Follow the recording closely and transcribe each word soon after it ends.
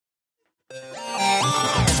Welcome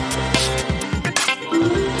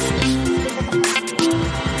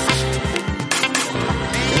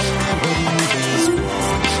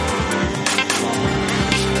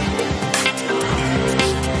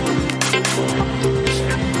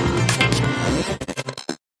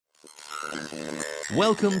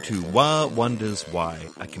to Wah Wonders Why,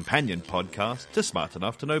 a companion podcast to Smart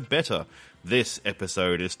Enough to Know Better. This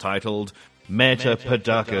episode is titled Meta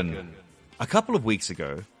Padakan. A couple of weeks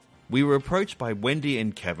ago, we were approached by Wendy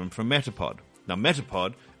and Kevin from Metapod. Now,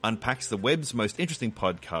 Metapod unpacks the web's most interesting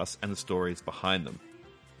podcasts and the stories behind them.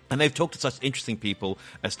 And they've talked to such interesting people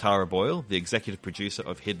as Tara Boyle, the executive producer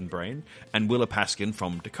of Hidden Brain, and Willa Paskin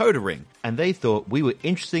from Decoder Ring. And they thought we were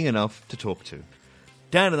interesting enough to talk to.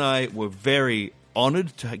 Dan and I were very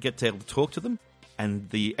honoured to get to able to talk to them, and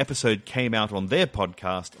the episode came out on their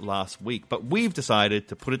podcast last week, but we've decided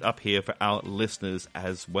to put it up here for our listeners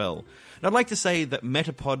as well. And I'd like to say that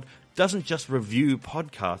Metapod doesn't just review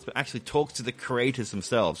podcasts, but actually talks to the creators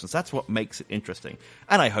themselves, and so that's what makes it interesting.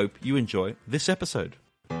 And I hope you enjoy this episode.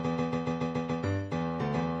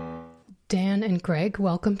 Dan and Greg,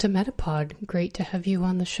 welcome to Metapod. Great to have you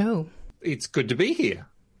on the show. It's good to be here.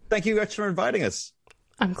 Thank you guys for inviting us.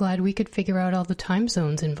 I'm glad we could figure out all the time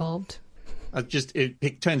zones involved.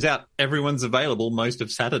 It turns out everyone's available most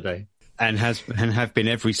of Saturday. And have been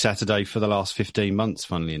every Saturday for the last 15 months,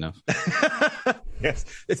 funnily enough. Yes.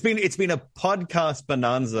 It's been a podcast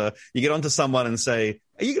bonanza. You get onto someone and say,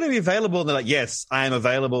 are you going to be available? And they're like, yes, I am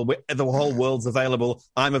available. The whole world's available.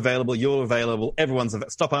 I'm available. You're available. Everyone's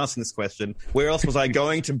available. Stop asking this question. Where else was I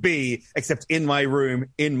going to be except in my room,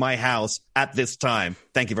 in my house at this time?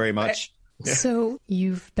 Thank you very much. Yeah. So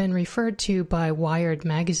you've been referred to by Wired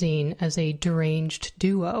magazine as a deranged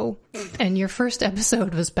duo, and your first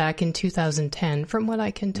episode was back in 2010, from what I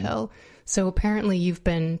can tell. So apparently you've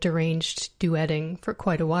been deranged duetting for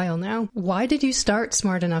quite a while now. Why did you start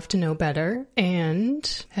Smart Enough to Know Better?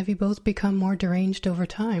 And have you both become more deranged over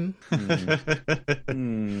time?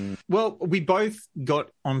 Well, we both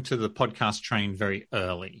got onto the podcast train very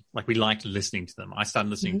early. Like, we liked listening to them. I started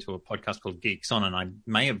listening to a podcast called Geeks On, and I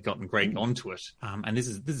may have gotten Greg onto it. And this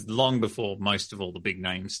is long before most of all the big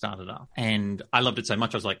names started up. And I loved it so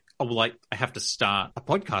much, I was like, oh, well, I have to start a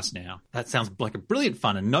podcast now. That sounds like a brilliant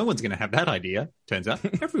fun, and no one's going to have that idea. Turns out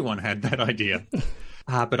everyone had that idea.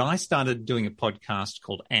 But I started doing a podcast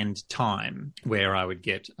called And Time, where I would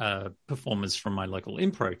get performers from my local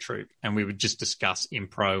improv troupe, and we would just discuss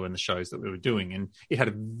improv and the shows that we were doing. And it had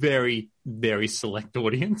a very, very select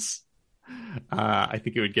audience. I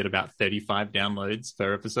think it would get about 35 downloads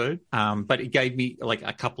per episode. But it gave me like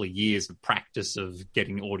a couple of years of practice of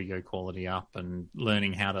getting audio quality up and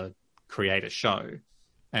learning how to create a show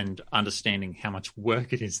and understanding how much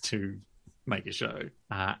work it is to make a show.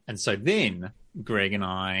 And so then Greg and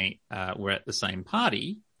I were at the same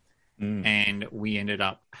party, and we ended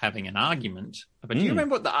up having an argument. But do you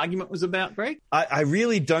remember what the argument was about, Greg? I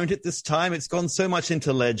really don't at this time. It's gone so much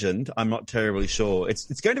into legend, I'm not terribly sure.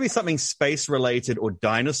 It's going to be something space-related or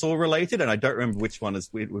dinosaur-related, and I don't remember which one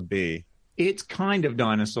it would be. It's kind of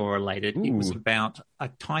dinosaur-related. It was about a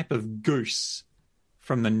type of goose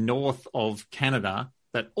from the north of Canada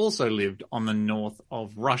that also lived on the north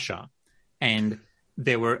of Russia. And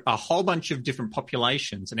there were a whole bunch of different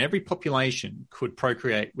populations, and every population could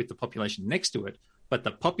procreate with the population next to it. But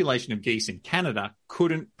the population of geese in Canada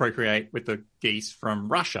couldn't procreate with the geese from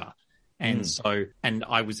Russia. And and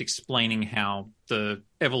I was explaining how the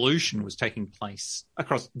evolution was taking place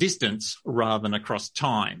across distance rather than across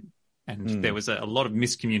time. And there was a lot of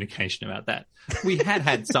miscommunication about that. We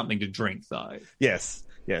had something to drink, though. Yes.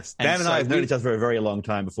 Dan and I have known each other for a very long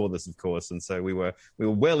time before this, of course, and so we were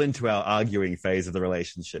well into our arguing phase of the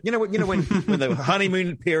relationship. You know when the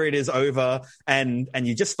honeymoon period is over, and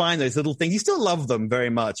you just find those little things. You still love them very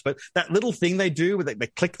much, but that little thing they do where they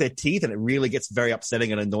click their teeth, and it really gets very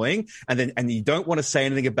upsetting and annoying. And you don't want to say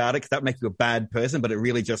anything about it because that makes you a bad person, but it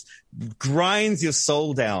really just grinds your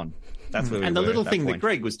soul down. That's where we and the were little at that thing point. that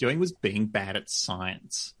Greg was doing was being bad at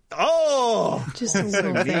science. Oh, Just a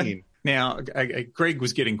little bit. mean. Now, Greg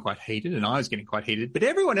was getting quite heated and I was getting quite heated, but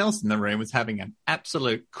everyone else in the room was having an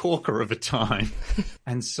absolute corker of a time.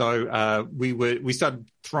 And so we started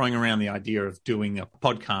throwing around the idea of doing a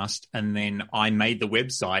podcast, and then I made the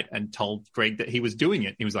website and told Greg that he was doing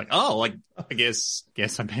it. He was like, oh, I guess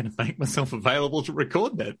I better make myself available to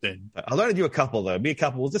record that then. I'll only do a couple, though. Be a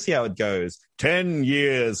couple. We'll just see how it goes. 10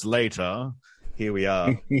 years later, here we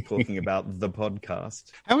are talking about the podcast.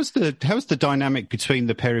 How has the dynamic between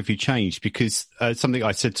the pair of you changed? Because something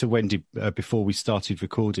I said to Wendy before we started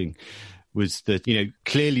recording was that,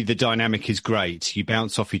 clearly the dynamic is great. You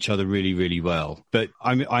bounce off each other really, really well. But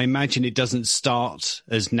I imagine it doesn't start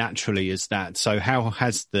as naturally as that. So how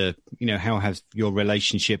has your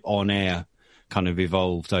relationship on air kind of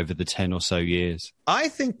evolved over the 10 or so years? I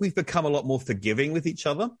think we've become a lot more forgiving with each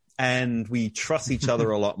other, and we trust each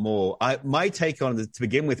other a lot more. My take on it, to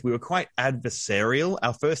begin with, we were quite adversarial.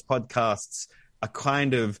 Our first podcasts are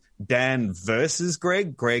kind of Dan versus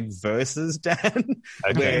Greg versus Dan.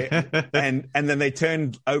 Okay. and then they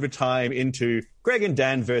turned over time into Greg and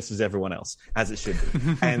Dan versus everyone else, as it should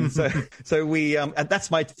be. And so we,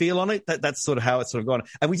 that's my feel on it. That's sort of how it's sort of gone.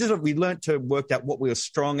 And we learned to work out what we were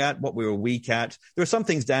strong at, what we were weak at. There are some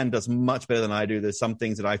things Dan does much better than I do. There's some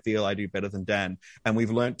things that I feel I do better than Dan. And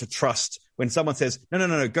we've learned to trust when someone says,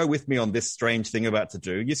 no, go with me on this strange thing about to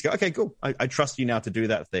do. You just go, okay, cool. I trust you now to do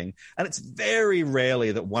that thing. And it's very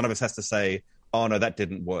rarely that one of us has to say, oh, no, that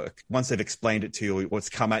didn't work. Once they've explained it to you or it's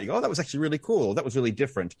come out, you go, oh, that was actually really cool. That was really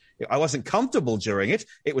different. I wasn't comfortable during it.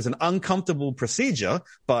 It was an uncomfortable procedure,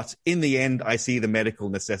 but in the end, I see the medical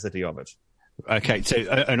necessity of it. Okay, so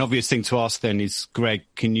an obvious thing to ask then is, Greg,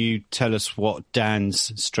 can you tell us what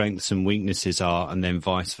Dan's strengths and weaknesses are, and then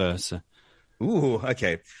vice versa? Ooh,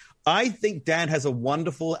 okay. I think Dan has a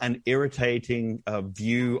wonderful and irritating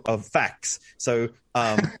view of facts. So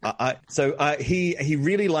he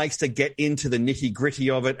really likes to get into the nitty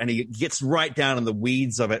gritty of it, and he gets right down in the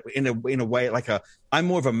weeds of it in a way I'm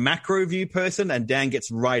more of a macro view person, and Dan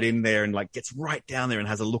gets right in there and gets right down there and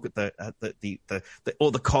has a look at the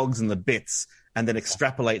all the cogs and the bits, and then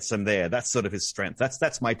extrapolates from there. That's sort of his strength.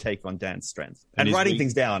 That's my take on Dan's strength. And writing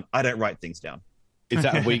things down, I don't write things down. Is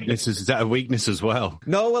that a weakness? Is that a weakness as well?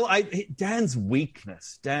 No, well, Dan's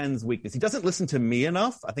weakness. He doesn't listen to me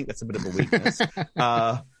enough. I think that's a bit of a weakness.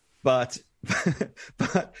 But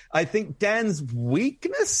I think Dan's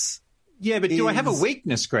weakness. Yeah, but do I have a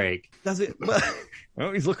weakness, Greg? Does it?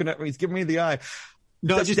 Well, he's looking at me. He's giving me the eye.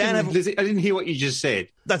 No, I didn't hear what you just said.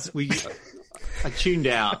 I tuned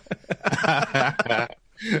out.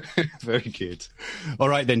 Very good. All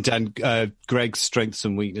right then, Dan. Greg's strengths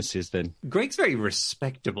and weaknesses then. Greg's very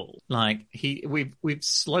respectable. We've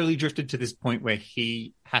slowly drifted to this point where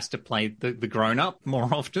he has to play the grown up more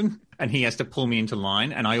often, and he has to pull me into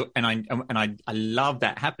line. And I love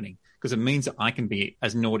that happening, because it means that I can be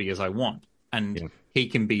as naughty as I want, and he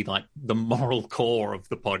can be like the moral core of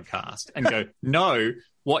the podcast and go, no,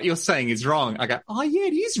 what you're saying is wrong. I go, oh yeah,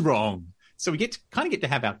 it is wrong. So we get to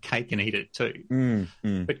have our cake and eat it too.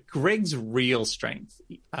 But Greg's real strength,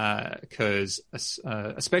 because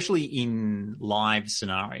especially in live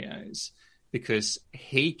scenarios, because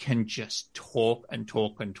he can just talk and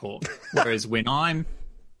talk and talk. Whereas when I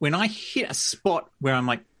hit a spot where I'm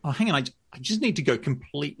like, oh, hang on, I just need to go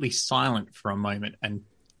completely silent for a moment and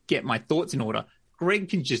get my thoughts in order, Greg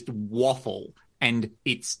can just waffle, and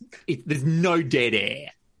there's no dead air.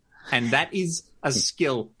 And that is a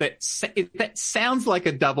skill that sounds like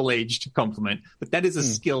a double-edged compliment, but that is a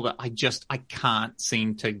skill that I can't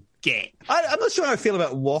seem to get. I'm not sure how I feel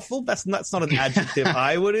about waffle. That's not an adjective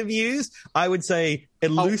I would have used. I would say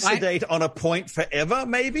elucidate on a point forever,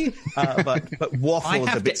 maybe. But waffle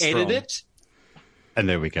is a bit strong. I have to edit it. And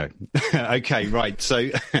there we go. Okay, right. So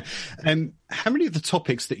how many of the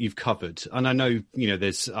topics that you've covered, and I know,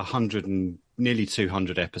 there's 100 and nearly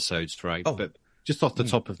 200 episodes, right? Oh. But just off the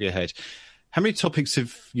top of your head, how many topics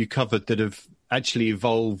have you covered that have actually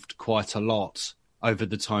evolved quite a lot over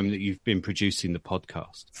the time that you've been producing the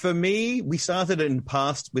podcast? For me, we started in the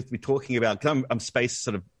past with talking about, I'm space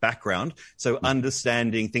sort of background, so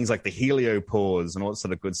understanding things like the heliopause and all that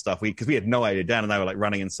sort of good stuff. Because we had no idea. Dan and I were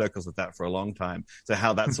running in circles with that for a long time. So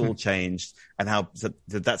how that's all changed, and how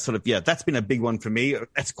that sort of, that's been a big one for me.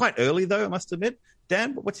 It's quite early though, I must admit.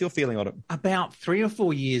 Dan, what's your feeling on it? About 3 or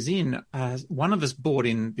 4 years in, one of us brought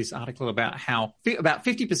in this article about how about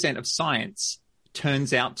 50% of science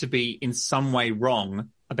turns out to be in some way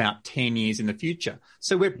wrong about 10 years in the future.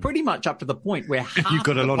 So we're pretty much up to the point where half you've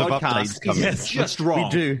got a lot of updates coming. Is just wrong. We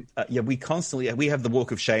do. We constantly, we have the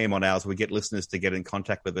walk of shame on ours. We get listeners to get in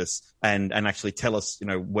contact with us and actually tell us,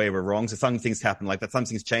 where we're wrong. So some things happen like that. Some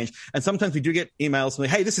things change. And sometimes we do get emails from,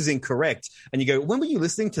 hey, this is incorrect. And you go, when were you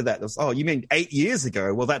listening to that? Was, oh, you mean 8 years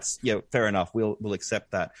ago? Well, that's, fair enough. We'll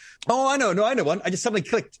accept that. Oh, I know one. I just suddenly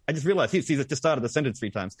clicked. I just realized, see, I just started the sentence 3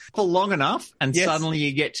 times. For long enough, and suddenly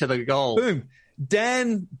you get to the goal. Boom.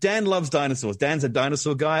 Dan loves dinosaurs. Dan's a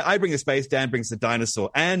dinosaur guy. I bring the space. Dan brings the dinosaur.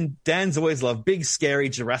 And Dan's always loved big, scary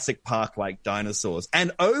Jurassic Park-like dinosaurs.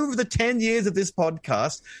 And over the 10 years of this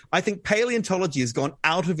podcast, I think paleontology has gone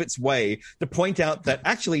out of its way to point out that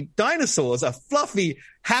actually dinosaurs are fluffy,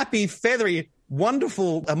 happy, feathery,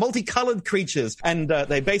 wonderful, multicolored creatures. And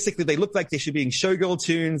they look like they should be in showgirl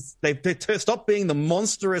tunes. They stop being the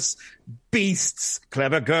monstrous beasts,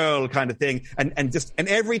 clever girl kind of thing. And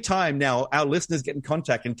every time now our listeners get in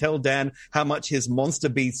contact and tell Dan how much his monster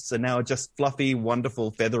beasts are now just fluffy,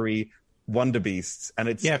 wonderful, feathery wonder beasts. And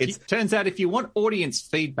it turns out if you want audience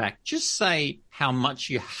feedback, just say how much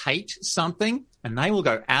you hate something and they will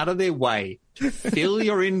go out of their way to fill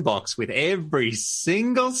your inbox with every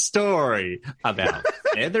single story about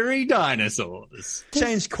feathery dinosaurs.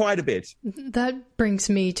 Changed quite a bit. That brings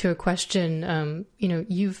me to a question.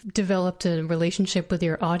 You've developed a relationship with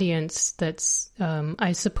your audience that's,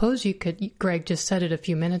 I suppose Greg just said it a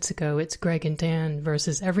few minutes ago, it's Greg and Dan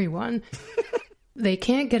versus everyone. They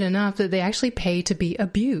can't get enough that they actually pay to be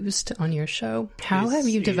abused on your show. How have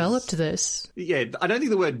you developed this? Yeah, I don't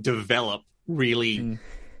think the word develop really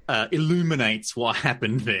illuminates what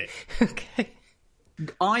happened there. Okay.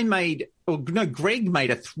 Greg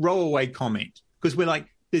made a throwaway comment because we're like,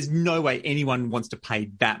 there's no way anyone wants to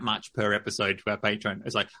pay that much per episode to our Patreon.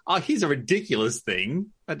 It's like, oh, here's a ridiculous thing.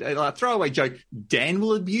 A throwaway joke. Dan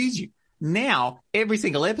will abuse you. Now, every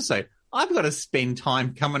single episode, I've got to spend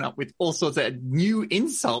time coming up with all sorts of new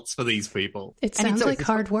insults for these people. It sounds like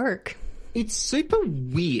hard work. It's super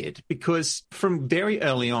weird because from very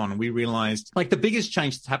early on, we realized like the biggest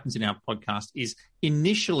change that happens in our podcast is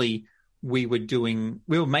initially we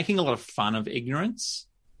were making a lot of fun of ignorance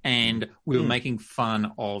and we were making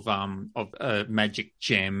fun of magic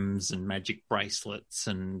gems and magic bracelets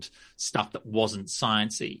and stuff that wasn't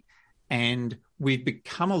sciencey. And we've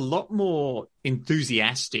become a lot more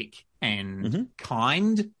enthusiastic and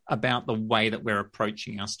kind about the way that we're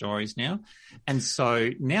approaching our stories now. And so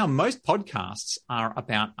now most podcasts are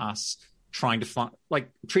about us trying to find, like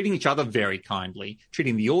treating each other very kindly,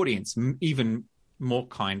 treating the audience even more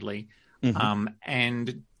kindly,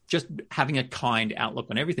 and just having a kind outlook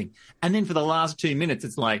on everything. And then for the last 2 minutes,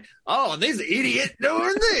 it's like, oh, this idiot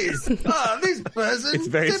doing this. Oh, this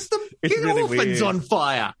person sets the orphans on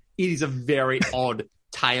fire. It is a very odd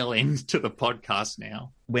tail end to the podcast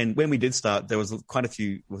now. When we did start, there was quite a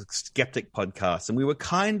few skeptic podcasts, and we were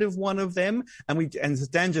kind of one of them. And as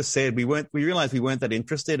Dan just said, we realized we weren't that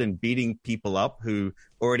interested in beating people up who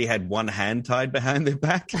already had one hand tied behind their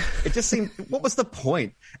back. It just seemed, what was the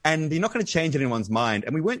point? And you're not going to change anyone's mind.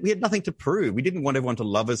 And we had nothing to prove. We didn't want everyone to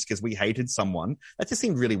love us because we hated someone. That just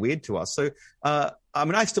seemed really weird to us. So,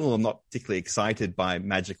 I still am not particularly excited by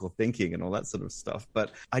magical thinking and all that sort of stuff,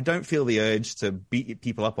 but I don't feel the urge to beat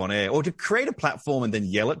people up on air or to create a platform and then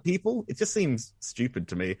yell at people. It just seems stupid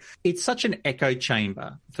to me. It's such an echo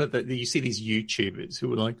chamber you see these YouTubers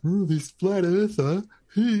who are like, oh, this flat earther,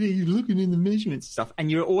 you're looking in the measurements and stuff, and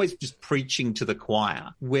you're always just preaching to the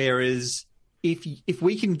choir. Whereas if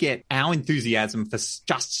we can get our enthusiasm for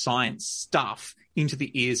just science stuff into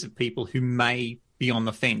the ears of people who may be on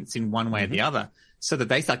the fence in one way or the other, so that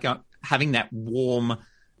they start having that warm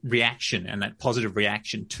reaction and that positive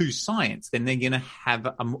reaction to science, then they're going to have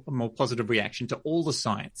a more positive reaction to all the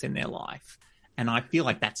science in their life. And I feel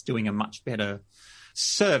like that's doing a much better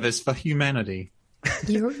service for humanity.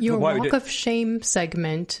 Your Walk of Shame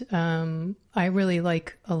segment, I really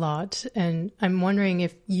like a lot. And I'm wondering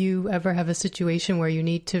if you ever have a situation where you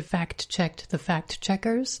need to fact check the fact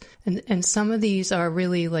checkers. And some of these are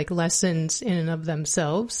really like lessons in and of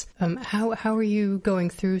themselves. How are you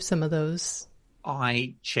going through some of those?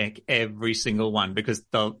 I check every single one because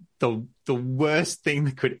the worst thing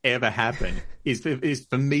that could ever happen is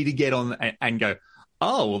for me to get on and go,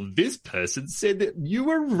 oh, well, this person said that you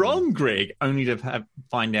were wrong, Greg, only to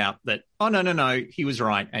find out that, oh, no, he was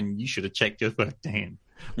right, and you should have checked your work, Dan.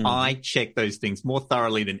 I check those things more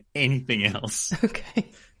thoroughly than anything else. Okay.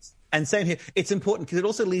 And same here. It's important because it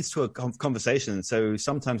also leads to a conversation. So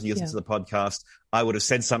sometimes you listen to the podcast, I would have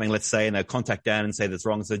said something, let's say, and they'll contact Dan and say that's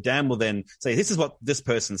wrong. So Dan will then say, this is what this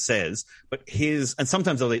person says, but and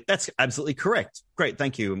sometimes they'll say, that's absolutely correct. Great,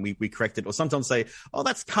 thank you. And we correct it. Or sometimes say, oh,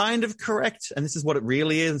 that's kind of correct. And this is what it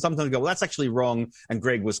really is. And sometimes we go, well, that's actually wrong. And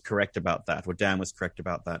Greg was correct about that, or Dan was correct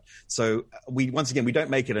about that. So once again, we don't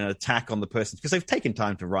make it an attack on the person because they've taken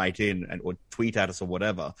time to write in or tweet at us or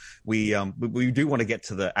whatever. We do want to get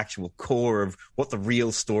to the actual core of what the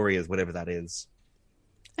real story is, whatever that is.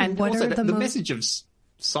 And also the message of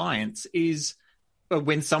science is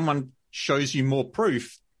when someone shows you more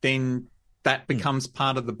proof, then that becomes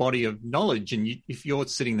part of the body of knowledge. And if you're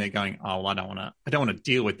sitting there going, oh, I don't want to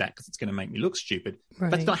deal with that because it's going to make me look stupid. Right.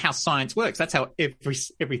 That's not how science works. That's how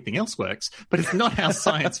everything else works, but it's not how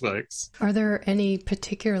science works. Are there any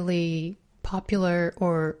particularly popular,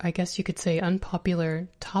 or I guess you could say unpopular,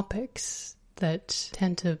 topics that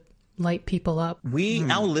tend to light people up.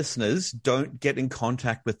 Our listeners don't get in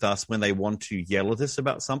contact with us when they want to yell at us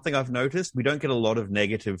about something. I've noticed we don't get a lot of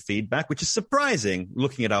negative feedback, which is surprising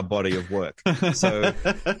looking at our body of work. So,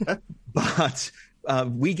 but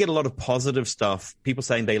we get a lot of positive stuff. People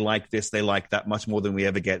saying they like this, they like that, much more than we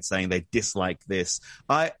ever get saying they dislike this.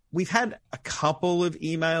 We've had a couple of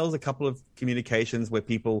emails, a couple of communications where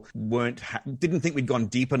people didn't think we'd gone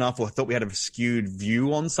deep enough or thought we had a skewed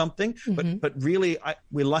view on something. Mm-hmm. But really,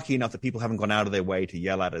 we're lucky enough that people haven't gone out of their way to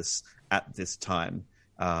yell at us at this time.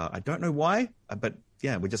 I don't know why, but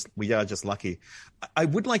yeah, we are just lucky. I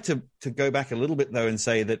would like to go back a little bit though and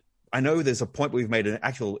say that I know there's a point where we've made an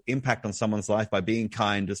actual impact on someone's life by being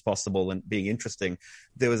kind as possible and being interesting.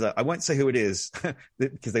 There was I won't say who it is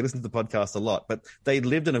because they listen to the podcast a lot, but they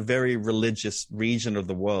lived in a very religious region of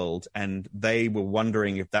the world and they were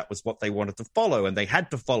wondering if that was what they wanted to follow, and they had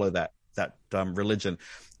to follow that religion.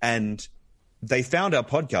 And they found our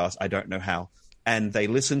podcast, I don't know how, and they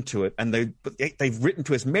listened to it, and they've written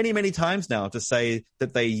to us many, many times now to say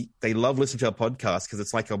that they love listening to our podcast because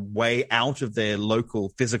it's like a way out of their local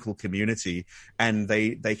physical community, and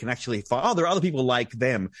they can actually find, there are other people like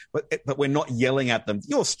them, but we're not yelling at them.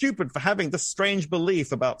 You're stupid for having this strange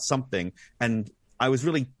belief about something. And I was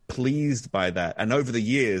really pleased by that. And over the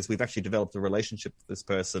years, we've actually developed a relationship with this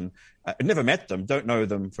person. I never met them, don't know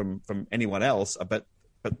them from anyone else, but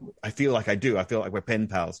I feel like I do. I feel like we're pen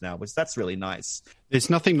pals now, which that's really nice. There's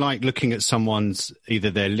nothing like looking at someone's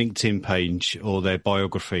either their LinkedIn page or their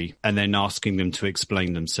biography and then asking them to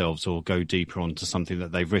explain themselves or go deeper onto something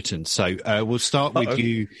that they've written. So we'll start with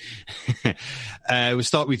you. We'll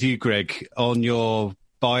start with you, Greg. On your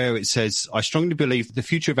bio, it says, I strongly believe that the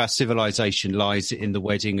future of our civilization lies in the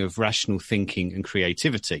wedding of rational thinking and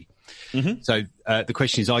creativity. Mm-hmm. So the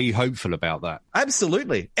question is, are you hopeful about that?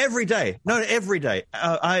 Absolutely. Every day. No, every day.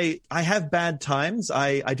 I have bad times.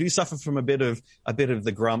 I do suffer from a bit of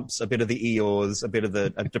the grumps, a bit of the Eeyores, a bit of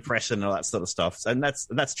the depression and all that sort of stuff. And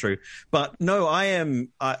that's true. But no,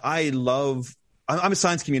 I'm a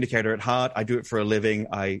science communicator at heart. I do it for a living.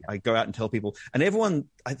 I go out and tell people. And everyone,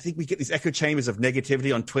 I think we get these echo chambers of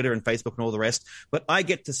negativity on Twitter and Facebook and all the rest. But I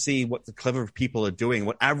get to see what the clever people are doing,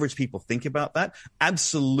 what average people think about that.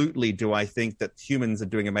 Absolutely do I think that humans are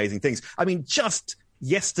doing amazing things. I mean, just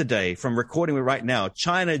yesterday, from recording it right now,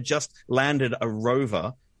 China just landed a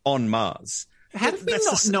rover on Mars. How did we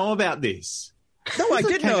not know about this? No, I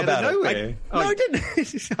did know about it. No, I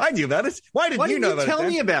didn't. I knew about it. Why didn't you know about it? Tell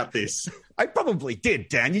me about this. I probably did,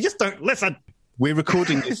 Dan. You just don't listen. We're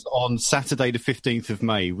recording this on Saturday, the 15th of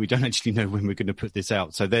May. We don't actually know when we're going to put this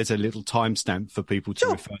out. So there's a little timestamp for people to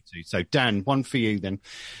refer to. So, Dan, one for you then.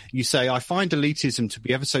 You say, I find elitism to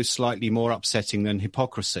be ever so slightly more upsetting than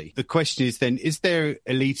hypocrisy. The question is then, is there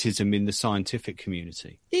elitism in the scientific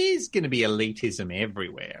community? There's going to be elitism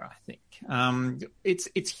everywhere, I think.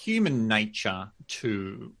 It's human nature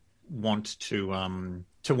to want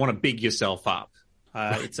to big yourself up.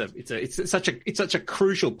 It's such a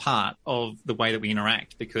crucial part of the way that we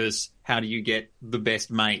interact, because how do you get the best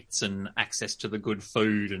mates and access to the good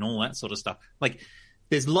food and all that sort of stuff? Like,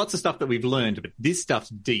 there's lots of stuff that we've learned, but this stuff's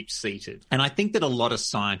deep-seated. And I think that a lot of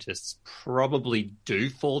scientists probably do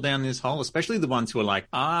fall down this hole, especially the ones who are like,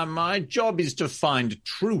 my job is to find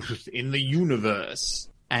truth in the universe.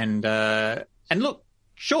 And look,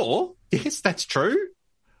 sure, yes, that's true.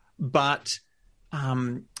 But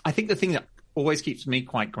I think the thing that always keeps me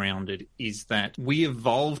quite grounded is that we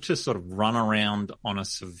evolved to sort of run around on a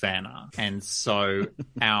savanna. And so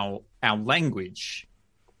our language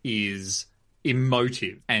is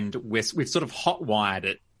emotive, and we've sort of hot-wired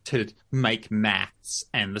it to make maths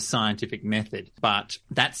and the scientific method. But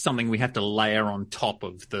that's something we have to layer on top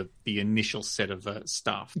of the initial set of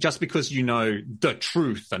stuff. Just because you know the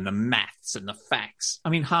truth and the maths and the facts. I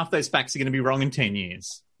mean, half those facts are going to be wrong in 10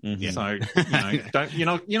 years. Mm-hmm. So,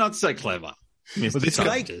 you're not so clever. Can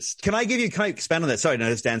I expand on that? Sorry, no,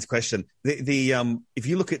 that's Dan's question. If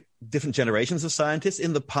you look at different generations of scientists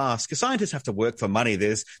in the past, because scientists have to work for money,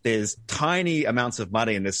 there's tiny amounts of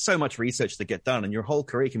money and there's so much research to get done, and your whole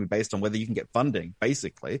career can be based on whether you can get funding,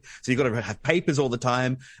 basically. So you've got to have papers all the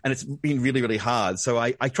time, and it's been really, really hard. So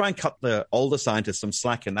I try and cut the older scientists some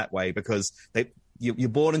slack in that way, because you're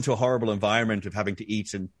born into a horrible environment of having to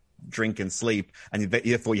eat and drink and sleep, and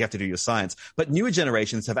therefore you have to do your science. But newer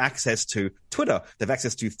generations have access to Twitter, they have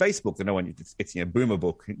access to Facebook. It's boomer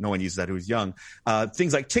book. No one uses that who's young.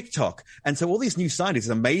 Things like TikTok, and so all these new scientists,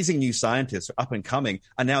 amazing new scientists, up and coming,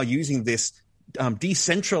 are now using this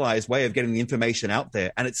decentralized way of getting the information out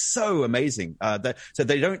there, and it's so amazing. So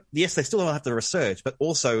they don't. Yes, they still have to research, but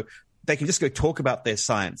also they can just go talk about their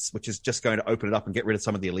science, which is just going to open it up and get rid of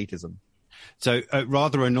some of the elitism. So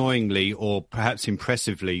rather annoyingly, or perhaps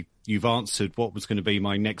impressively, you've answered what was going to be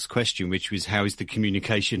my next question, which was how is the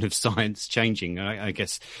communication of science changing? I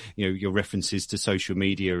guess, your references to social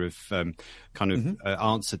media have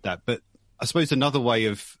answered that. But I suppose another way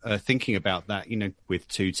of thinking about that, with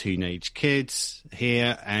two teenage kids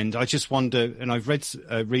here, and I just wonder, and I've read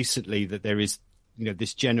recently that there is,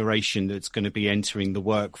 this generation that's going to be entering the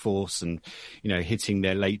workforce and, hitting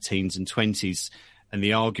their late teens and 20s. And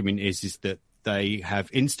the argument is that they have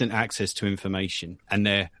instant access to information and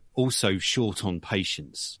they're also short on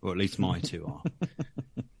patience, or at least my two are.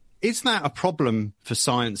 Is that a problem for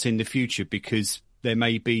science in the future? Because there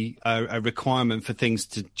may be a requirement for things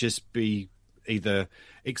to just be either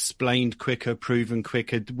explained quicker, proven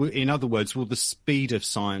quicker. In other words, will the speed of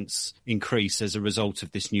science increase as a result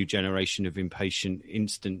of this new generation of impatient,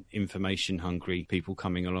 instant information hungry people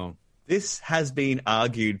coming along? This has been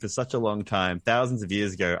argued for such a long time, thousands of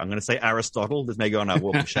years ago. I'm going to say Aristotle, this may go on our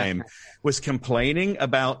walk of shame, was complaining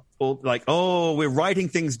about, we're writing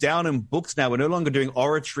things down in books now. We're no longer doing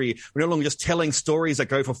oratory. We're no longer just telling stories that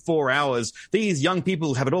go for 4 hours. These young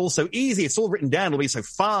people have it all so easy. It's all written down. It'll be so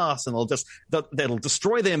fast and that'll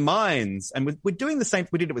destroy their minds. And we're doing the same.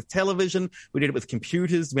 We did it with television. We did it with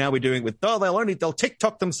computers. Now we're doing it with, they'll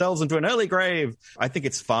TikTok themselves into an early grave. I think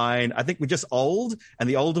it's fine. I think we're just old, and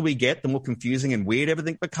the older we get, the more confusing and weird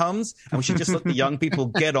everything becomes. And we should just let the young people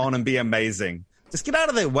get on and be amazing. Just get out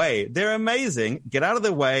of their way. They're amazing. Get out of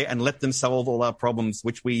their way and let them solve all our problems,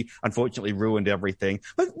 which we unfortunately ruined everything.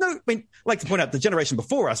 But no, I mean, I'd like to point out the generation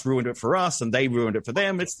before us ruined it for us and they ruined it for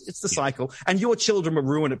them. It's the cycle. And your children will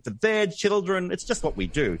ruin it for their children. It's just what we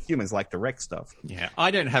do. Humans like to wreck stuff. Yeah.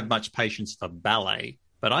 I don't have much patience for ballet,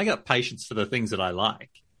 but I got patience for the things that I like.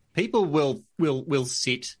 People will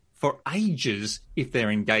sit for ages if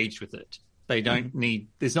they're engaged with it. They don't need,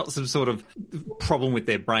 there's not some sort of problem with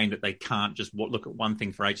their brain that they can't just look at one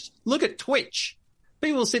thing for ages. Look at Twitch.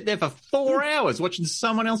 People sit there for 4 hours watching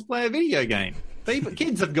someone else play a video game.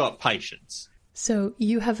 Kids have got patience. So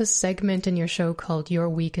you have a segment in your show called Your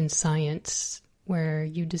Week in Science, where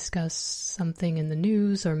you discuss something in the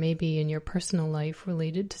news or maybe in your personal life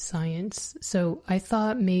related to science. So I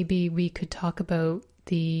thought maybe we could talk about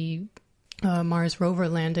the Mars rover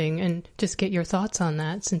landing and just get your thoughts on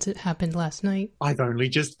that since it happened last night. I've only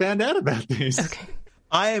just found out about this. Okay.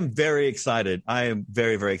 I am very excited. I am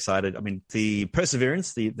very, very excited. I mean, the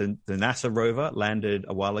Perseverance, the NASA rover landed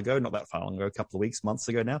a while ago, not that far long ago, a couple of weeks, months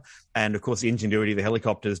ago now. And of course, the Ingenuity, the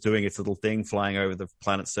helicopter, is doing its little thing, flying over the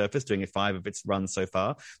planet's surface, doing 5 of its runs so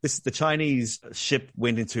far. The Chinese ship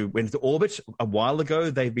went into orbit a while ago.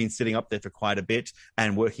 They've been sitting up there for quite a bit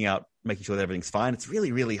and working out, making sure that everything's fine. It's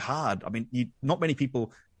really, really hard. I mean, not many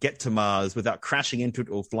people get to Mars without crashing into it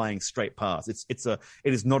or flying straight past. It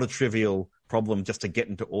is not a trivial problem just to get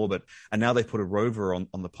into orbit. And now they put a rover on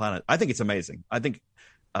the planet. I think it's amazing. I think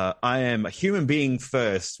I am a human being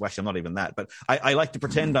first. Well, actually, I'm not even that, but I like to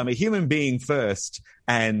pretend I'm a human being first,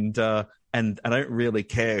 and I don't really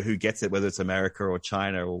care who gets it, whether it's America or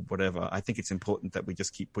China or whatever. I think it's important that we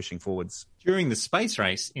just keep pushing forwards. During the space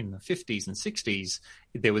race in the 50s and 60s,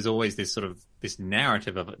 there was always this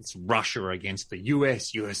narrative of it's Russia against the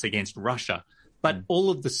US against Russia. But all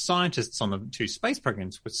of the scientists on the 2 space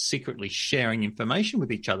programs were secretly sharing information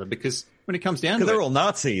with each other because when it comes down to it... Because they're all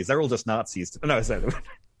Nazis. They're all just Nazis. No,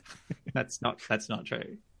 that's not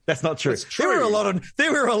true. That's not true. There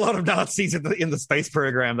were a lot of Nazis in the space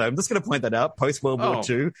program, though. I'm just going to point that out. Post World War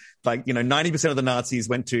II, 90% of the Nazis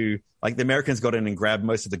went to, the Americans got in and grabbed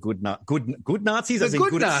most of the good Nazis, as in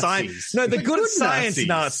good at science. No, the good at science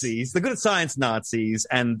Nazis. The good at science Nazis,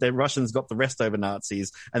 and the Russians got the rest over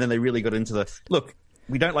Nazis, and then they really got into look.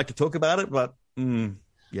 We don't like to talk about it, but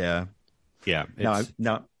yeah.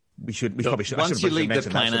 No, we probably should. Once you leave the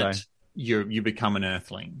planet, you become an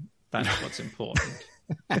Earthling. That's what's important.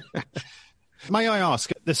 May I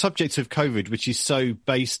ask, the subject of COVID, which is so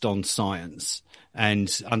based on science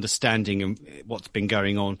and understanding what's been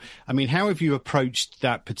going on, I mean, how have you approached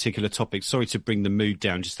that particular topic? Sorry to bring the mood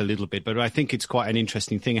down just a little bit, but I think it's quite an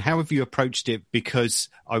interesting thing. How have you approached it? Because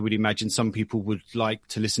I would imagine some people would like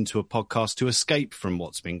to listen to a podcast to escape from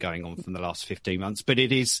what's been going on from the last 15 months, but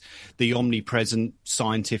it is the omnipresent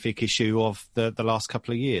scientific issue of the last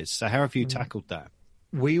couple of years. So how have you tackled that?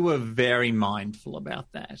 We were very mindful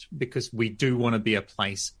about that because we do want to be a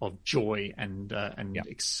place of joy and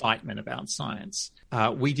excitement about science.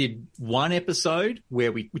 We did one episode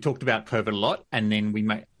where we talked about COVID a lot, and then we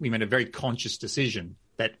made a very conscious decision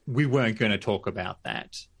that we weren't going to talk about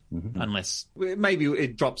that unless maybe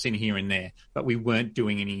it drops in here and there, but we weren't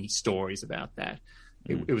doing any stories about that.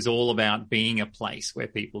 It was all about being a place where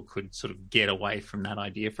people could sort of get away from that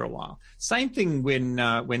idea for a while. Same thing when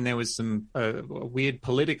there was some weird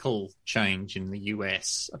political change in the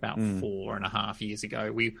US about 4.5 years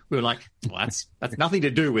ago. We were like, well, that's nothing to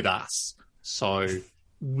do with us. So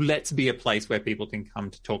let's be a place where people can come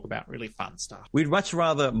to talk about really fun stuff. We'd much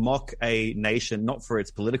rather mock a nation not for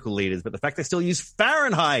its political leaders, but the fact they still use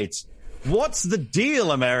Fahrenheit. What's the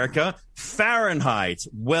deal, America? Fahrenheit.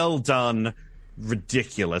 Well done.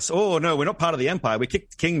 Ridiculous. Oh, no, we're not part of the empire. We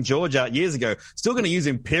kicked King George out years ago. Still going to use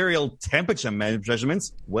imperial temperature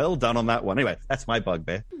measurements. Well done on that one. Anyway, that's my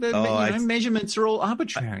bugbear. Measurements are all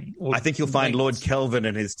arbitrary. I think you'll find Lord Kelvin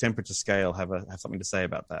and his temperature scale have something to say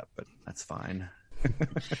about that, but that's fine.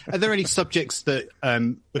 Are there any subjects that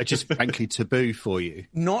are just frankly taboo for you?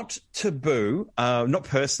 Not taboo, not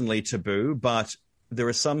personally taboo, but there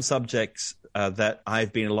are some subjects that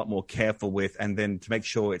I've been a lot more careful with, and then to make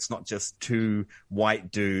sure it's not just two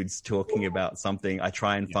white dudes talking about something, I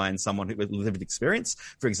try and find someone with lived experience.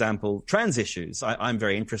 For example, trans issues. I'm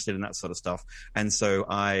very interested in that sort of stuff, and so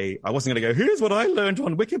I wasn't going to go, here's what I learned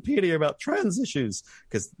on Wikipedia about trans issues,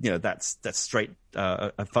 because that's straight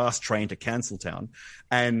a fast train to cancel town.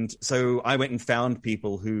 And so I went and found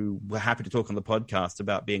people who were happy to talk on the podcast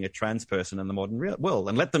about being a trans person in the modern world,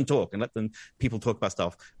 and let them talk and let people talk about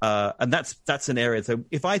stuff. And that's an area. So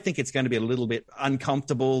if I think it's going to be a little bit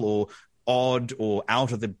uncomfortable or odd or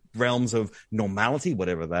out of the realms of normality,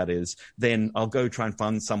 whatever that is, then I'll go try and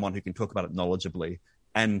find someone who can talk about it knowledgeably.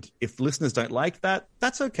 And if listeners don't like that,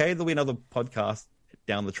 that's okay. There'll be another podcast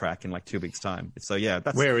down the track in like 2 weeks' time. So yeah,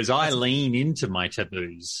 whereas I lean into my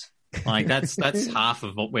taboos. Like that's half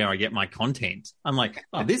of where I get my content. I'm like,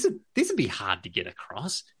 oh, this would be hard to get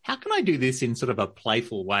across. How can I do this in sort of a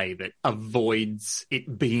playful way that avoids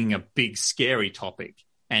it being a big scary topic,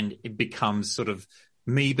 and it becomes sort of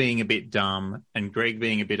me being a bit dumb and Greg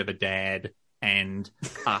being a bit of a dad and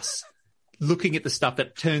us looking at the stuff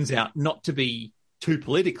that turns out not to be too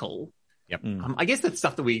political. Yep. I guess that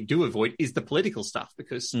stuff that we do avoid is the political stuff,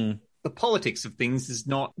 because the politics of things is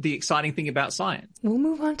not the exciting thing about science. We'll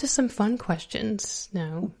move on to some fun questions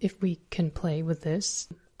now, if we can play with this.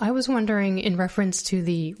 I was wondering, in reference to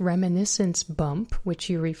the reminiscence bump, which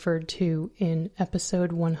you referred to in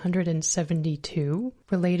episode 172,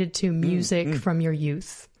 related to music from your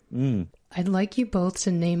youth. I'd like you both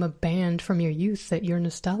to name a band from your youth that you're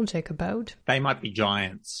nostalgic about. They might be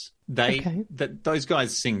Giants. Those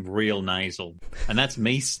guys sing real nasal, and that's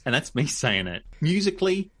me saying it.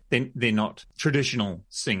 Musically, they're not traditional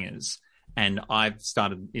singers, and I've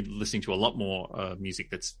started listening to a lot more music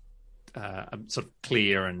that's sort of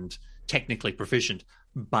clear and technically proficient,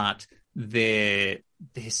 but they're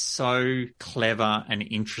so clever and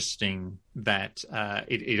interesting that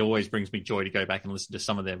it always brings me joy to go back and listen to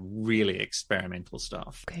some of their really experimental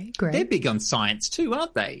stuff. Okay, great. They're big on science too,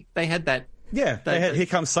 aren't they? They had that. Yeah, they had Here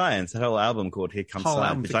Comes Science, that whole album called Here Comes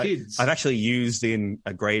Science, which I've actually used in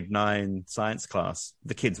a grade 9 science class.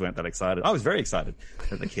 The kids weren't that excited. I was very excited,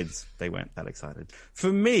 but the kids, they weren't that excited.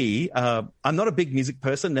 For me, I'm not a big music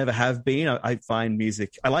person, never have been. I find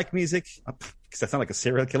music, I like music, because I sound like a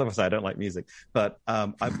serial killer if I say I don't like music. But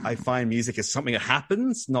I find music is something that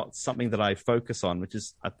happens, not something that I focus on, which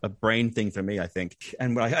is a brain thing for me, I think.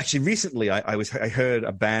 And when I recently I heard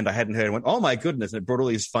a band I hadn't heard and went, oh my goodness, and it brought all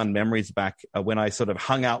these fun memories back when I sort of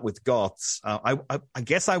hung out with goths. I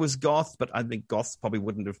guess I was goth, but I think goths probably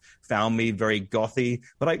wouldn't have found me very gothy.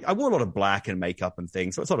 But I wore a lot of black and makeup and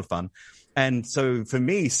things, so it's sort of fun. And so for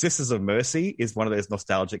me, Sisters of Mercy is one of those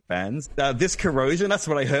nostalgic bands. This Corrosion, that's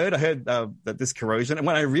what I heard. I heard that This Corrosion. And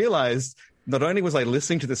when I realized not only was I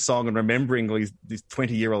listening to this song and remembering all these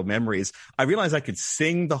 20-year-old memories, I realized I could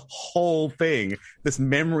sing the whole thing. This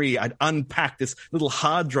memory, I'd unpacked this little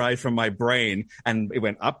hard drive from my brain, and it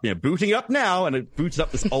went up, booting up now, and it boots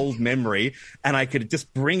up this old memory, and I could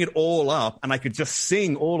just bring it all up, and I could just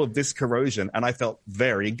sing all of This Corrosion, and I felt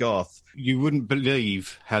very goth. You wouldn't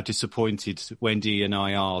believe how disappointed Wendy and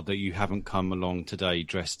I are that you haven't come along today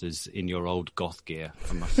dressed as in your old goth gear.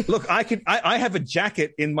 Look, I have a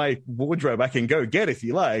jacket in my wardrobe I can go get if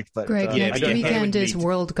you like. But Greg, next weekend is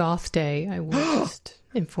World Goth Day. I will just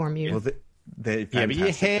inform you. Well, but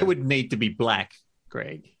your hair would need to be black,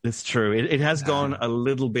 Greg. It's true. It has gone a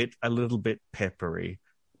little bit peppery.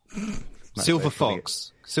 Silver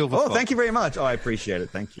Fox. Thank you very much. Oh, I appreciate it.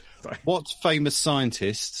 Thank you. Sorry. What famous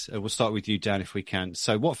scientist, we'll start with you, Dan, if we can.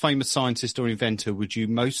 So what famous scientist or inventor would you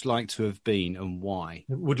most like to have been, and why?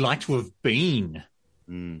 Would like to have been?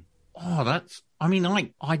 Oh,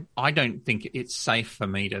 I don't think it's safe for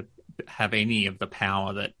me to have any of the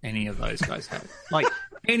power that any of those guys have. Like,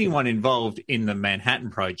 anyone involved in the Manhattan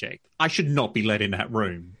Project, I should not be let in that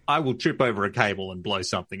room. I will trip over a cable and blow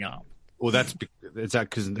something up. Well, is that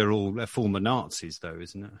because they're all former Nazis, though,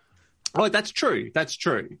 isn't it? Oh, that's true. That's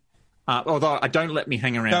true. Although I don't let me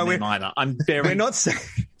hang around them either. We're not saying...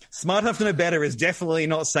 Smart Enough to Know Better is definitely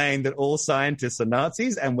not saying that all scientists are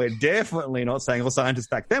Nazis, and we're definitely not saying all scientists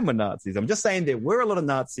back then were Nazis. I'm just saying there were a lot of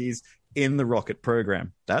Nazis in the rocket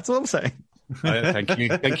program. That's all I'm saying. Thank you.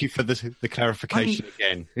 Thank you for the clarification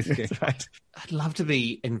again. That's right. I'd love to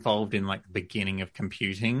be involved in like the beginning of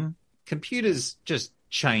computing. Computers just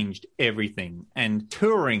changed everything, and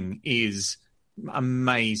Turing is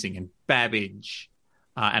amazing, and Babbage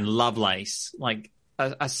and Lovelace, like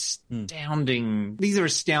astounding. These are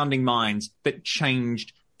astounding minds that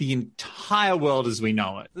changed the entire world as we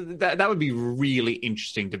know it. That would be really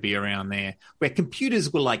interesting to be around there, where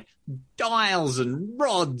computers were like dials and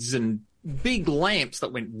rods and big lamps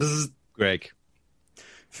that went bzzz. Greg?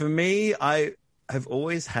 For me, I have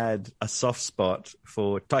always had a soft spot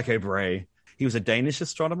for Tycho Brahe. He was a Danish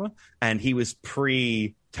astronomer, and he was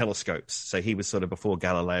pre-telescopes. So he was sort of before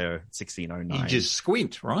Galileo, 1609. He just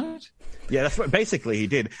squint, right? Yeah, that's what basically he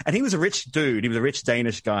did. And he was a rich dude. He was a rich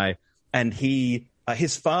Danish guy. And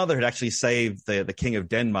his father had actually saved the king of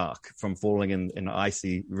Denmark from falling in an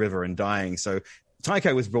icy river and dying. So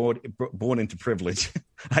Tycho was born into privilege.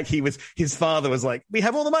 Like his father was like, we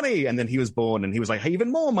have all the money. And then he was born and he was like, hey,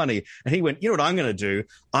 even more money. And he went, you know what I'm going to do?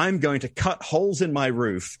 I'm going to cut holes in my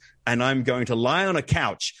roof, and I'm going to lie on a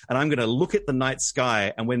couch, and I'm going to look at the night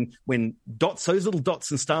sky. And when dots, those little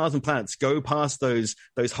dots and stars and planets go past those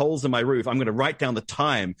holes in my roof, I'm going to write down the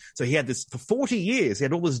time. So he had this for 40 years. He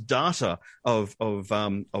had all this data of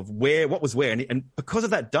what was where. And because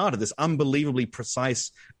of that data, this unbelievably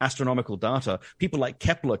precise astronomical data, people like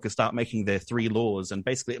Kepler could start making their 3 laws, and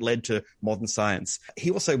basically it led to modern science.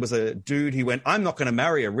 He also was a dude who went, I'm not going to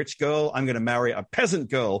marry a rich girl. I'm going to marry a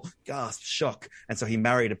peasant girl. Gasp, shock. And so he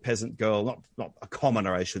married a peasant girl, not a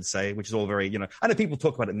commoner, I should say, which is all very, I know people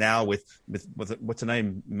talk about it now with what's her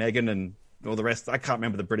name, Meghan and all the rest. I can't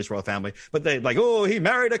remember the British royal family, but they're like, oh, he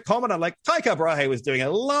married a commoner. Like Tycho Brahe was doing it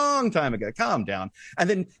a long time ago. Calm down. And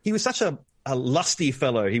then he was such a lusty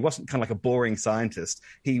fellow. He wasn't kind of like a boring scientist.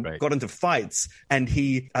 He got into fights, and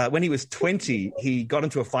when he was 20, he got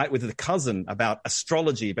into a fight with a cousin about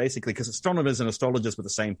astrology, basically, because astronomers and astrologers were the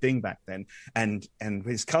same thing back then. And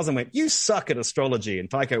his cousin went, you suck at astrology. And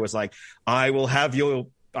Tycho was like, I will have you.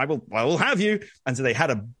 And so they had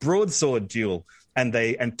a broadsword duel.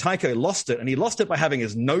 And Tycho lost it, and he lost it by having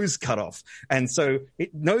his nose cut off. And so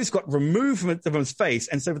nose got removed from his face.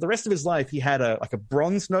 And so for the rest of his life, he had a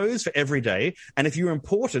bronze nose for every day. And if you were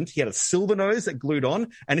important, he had a silver nose that glued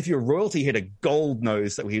on. And if you were royalty, he had a gold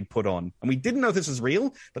nose that he'd put on. And we didn't know if this was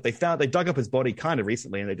real, but they dug up his body kind of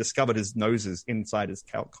recently, and they discovered his noses inside his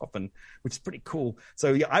coffin, which is pretty cool.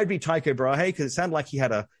 So yeah, I'd be Tycho Brahe, because it sounded like he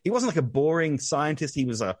wasn't like a boring scientist. He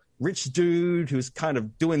was a rich dude who was kind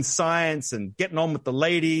of doing science and getting on with the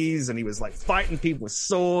ladies, and he was like fighting people with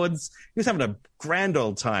swords. He was having a grand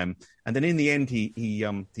old time. And then in the end,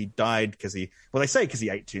 he died because they say because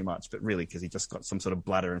he ate too much, but really because he just got some sort of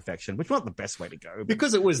bladder infection, which wasn't the best way to go. But,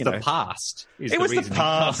 because it was the past. It was the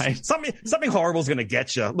past. Something horrible is going to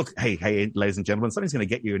get you. Look, hey, ladies and gentlemen, something's going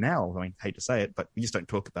to get you now. I mean, hate to say it, but we just don't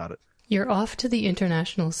talk about it. You're off to the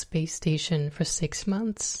International Space Station for 6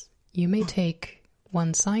 months. You may take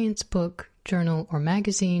 1 science book, journal, or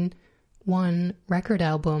magazine, 1 record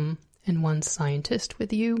album, and 1 scientist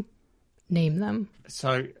with you. Name them.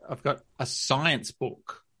 So I've got a science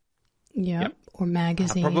book. Yep. Or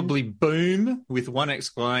magazine. Probably Boom with 1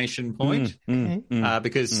 exclamation point.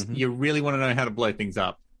 Because you really want to know how to blow things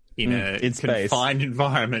up in a confined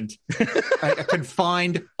environment. a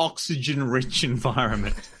confined, oxygen-rich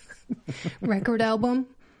environment. Record album?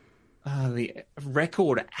 The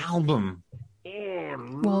record album.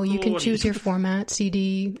 Well, you can choose your format: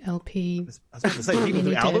 CD, LP. I was about to say, people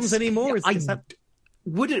do albums anymore?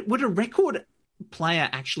 Would a record player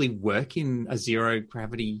actually work in a zero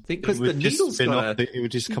gravity thing? Because the needle's it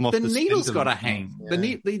would just come off. The needle's got to hang. Yeah.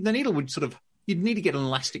 The needle would sort of. You'd need to get an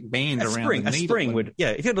elastic band around the needle. A spring would,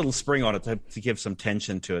 yeah. If you had a little spring on it to give some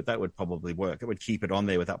tension to it, that would probably work. It would keep it on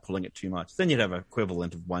there without pulling it too much. Then you'd have an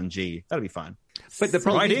equivalent of 1G. That'd be fine. But the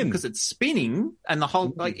problem is because it's spinning, and the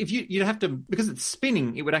whole if you'd have to, because it's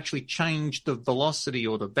spinning, it would actually change the velocity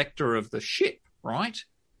or the vector of the ship, right?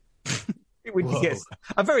 It would, yes,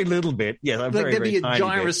 a very little bit. Yeah, there'd be a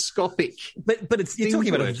gyroscopic. But you're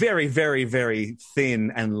talking about a very, very, very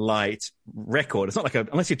thin and light record. It's not like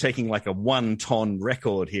unless you're taking like a 1-ton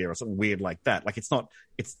record here or something weird like that. Like it's not.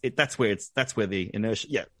 That's where the inertia.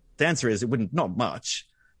 Yeah, the answer is it wouldn't. Not much.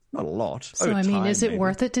 Not a lot. So, Over I mean, time, is it maybe.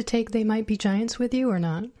 worth it to take They Might Be Giants with you or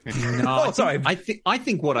not? No, sorry. I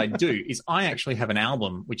think what I'd do is I actually have an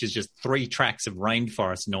album which is just 3 tracks of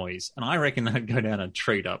rainforest noise, and I reckon I'd go down a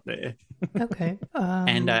treat up there, Okay.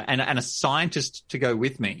 and a scientist to go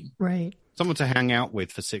with me. Right. Someone to hang out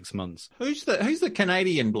with for 6 months. Who's the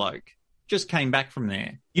Canadian bloke? Just came back from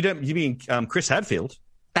there. You mean Chris Hadfield?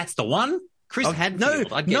 That's the one. Chris Hadfield.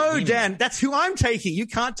 No, I'd get no, him. Dan, that's who I'm taking. You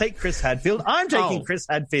can't take Chris Hadfield. I'm taking Chris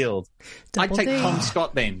Hadfield. I'd Double take D. Tom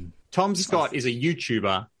Scott then. Tom Scott is a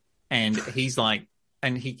YouTuber, and he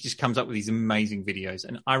just comes up with these amazing videos.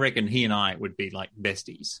 And I reckon he and I would be like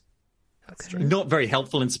besties. Okay. Not very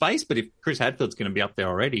helpful in space, but if Chris Hadfield's going to be up there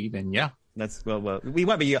already, then yeah. That's well. We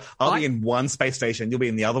won't be. I'll be in one space station. You'll be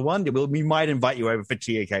in the other one. We might invite you over for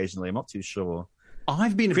tea occasionally. I'm not too sure.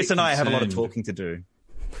 I've been Chris and I have a lot of concerned talking to do.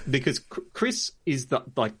 because Chris is the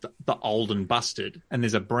old and busted, and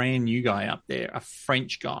there's a brand new guy up there, a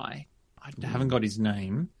French guy. I haven't got his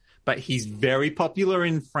name, but he's very popular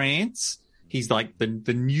in France. He's like the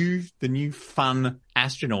new fun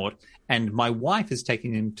astronaut, and my wife has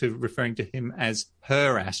taken him to referring to him as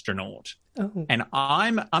her astronaut. Oh. And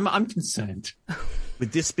I'm concerned.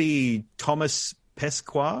 Would this be Thomas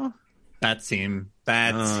Pesquet? That's him.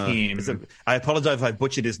 That's him. I apologize if I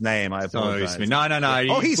butchered his name. I apologize. No.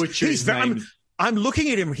 Oh, he's very. name. I'm looking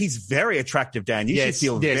at him. He's very attractive, Dan. You should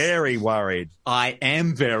feel very worried. I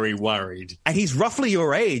am very worried. And he's roughly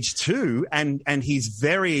your age too, and he's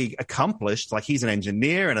very accomplished. Like he's an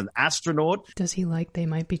engineer and an astronaut. Does he like They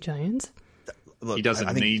Might Be Giants? Look, He doesn't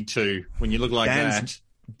I think need to. When you look like that.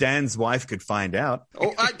 Dan's wife could find out.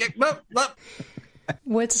 Oh,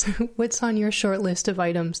 What's on your short list of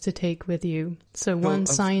items to take with you? So one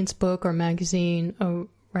science book or magazine, a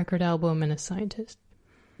record album, and a scientist.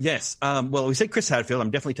 Yes. Well, we said Chris Hadfield. I'm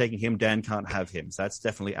definitely taking him. Dan can't have him, so that's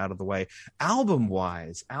definitely out of the way. Album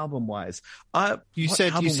wise, You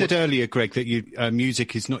said earlier, Greg, that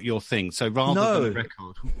music is not your thing. So rather than a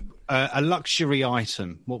record, a luxury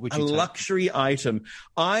item, what would you take? Luxury item.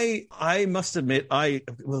 I must admit,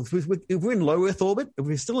 if we're in low Earth orbit, if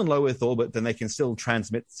we're still in low Earth orbit, then they can still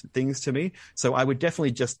transmit things to me. So I would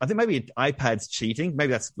definitely I think maybe iPad's cheating.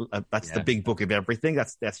 Maybe that's the big book of everything.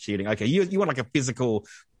 That's cheating. Okay, you want like a physical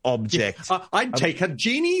object. I'd take a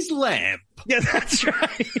genie's lamp. Yeah, that's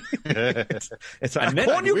right. It's a And then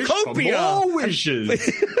I'd wish for cornucopia. more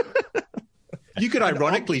wishes. You could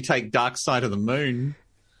ironically take Dark Side of the Moon,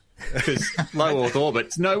 because low Earth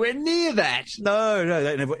orbit's nowhere near that. No,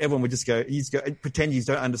 everyone would just go pretend you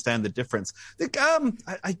don't understand the difference.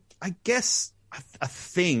 I guess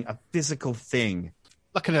a physical thing.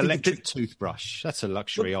 Like an electric toothbrush. That's a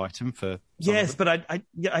luxury item for. Yes, but I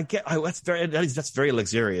get. That's very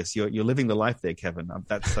luxurious. You're living the life there, Kevin.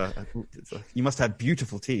 You must have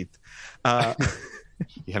beautiful teeth.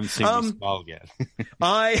 You haven't seen me smile yet.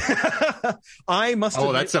 I must.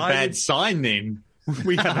 Oh, that's a bad sign then.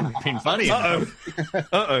 We haven't been funny.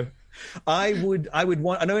 Uh-oh. I would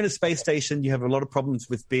want. I know in a space station you have a lot of problems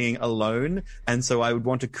with being alone, and so I would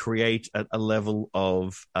want to create a level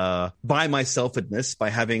of by myselfedness by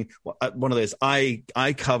having one of those eye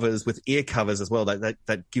covers with ear covers as well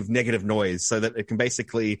that give negative noise, so that it can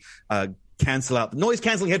basically cancel out noise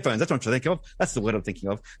canceling headphones. That's what I'm trying to think of. That's the word I'm thinking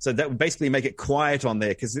of. So that would basically make it quiet on there,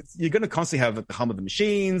 because you're going to constantly have the hum of the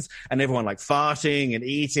machines and everyone like farting and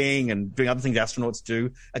eating and doing other things astronauts do.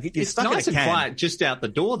 It's nice and quiet just out the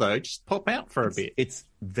door, though. Just pop out for a bit. It's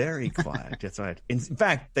very quiet. That's right. In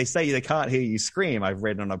fact, they say they can't hear you scream. I've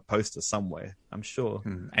read on a poster somewhere, I'm sure.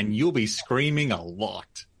 And you'll be screaming a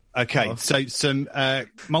lot. Okay, so some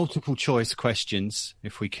multiple choice questions,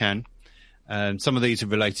 if we can. Some of these are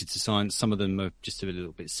related to science. Some of them are just a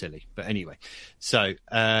little bit silly. But anyway, so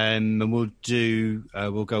and we'll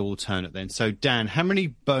go alternate then. So, Dan, how many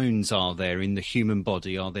bones are there in the human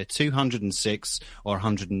body? Are there 206 or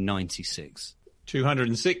 196?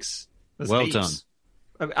 206. That's well heaps.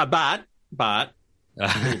 But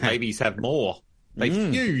babies have more. They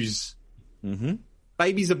fuse. Mm-hmm.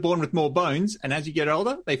 Babies are born with more bones, and as you get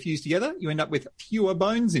older, they fuse together. You end up with fewer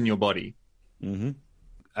bones in your body.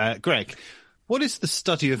 Mm-hmm. Greg, what is the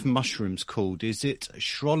study of mushrooms called? Is it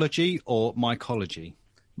shrology or mycology?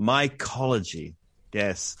 Mycology,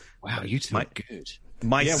 yes. Wow, you two are good.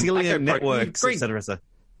 Mycelium networks, etc.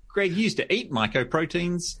 Greg used to eat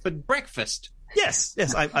mycoproteins for breakfast. Yes.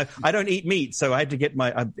 I don't eat meat, so I had to get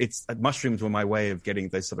mushrooms were my way of getting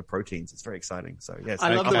those sort of proteins. It's very exciting. So yes,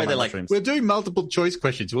 I love the way they're like, mushrooms. we'll do multiple choice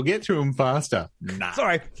questions. We'll get through them faster. Nah.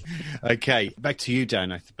 Sorry. Okay, back to you,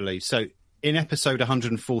 Dan, I believe. So in episode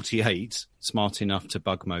 148, Smart Enough to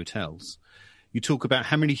Bug Motels, you talk about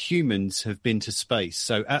how many humans have been to space.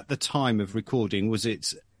 So at the time of recording, was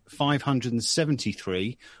it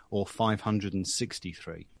 573 or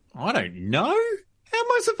 563? I don't know. How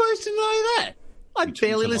am I supposed to know that? I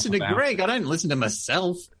barely listen to Greg. I don't listen to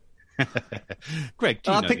myself. Greg,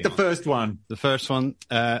 I'll pick the first one. The first one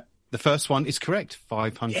is correct.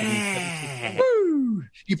 573. Woo!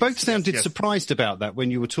 You both sounded surprised about that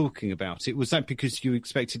when you were talking about it. Was that because you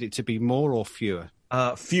expected it to be more or fewer?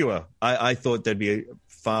 Fewer. I thought there'd be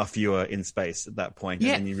far fewer in space at that point.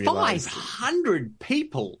 Yeah, and then you realize 500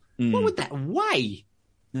 people. What would that weigh?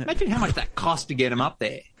 Yeah. Imagine how much that cost to get them up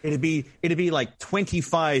there. It'd be like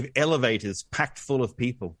 25 elevators packed full of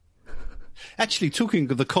people. Actually, talking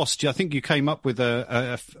of the cost, I think you came up with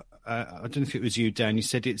I don't know if it was you, Dan. You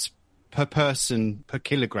said it's per person per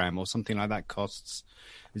kilogram or something like that costs.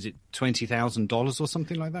 Is it $20,000 or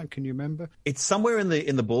something like that? Can you remember? It's somewhere in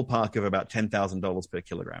the ballpark of about $10,000 per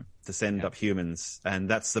kilogram to send up humans, and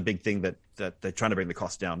that's the big thing that they're trying to bring the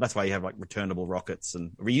cost down. That's why you have like returnable rockets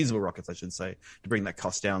and reusable rockets, I should say, to bring that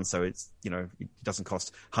cost down. So it's it doesn't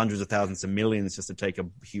cost hundreds of thousands of millions just to take a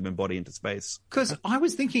human body into space. Because I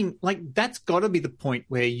was thinking like that's got to be the point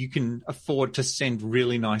where you can afford to send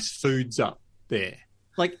really nice foods up there.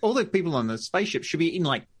 Like, all the people on the spaceship should be eating,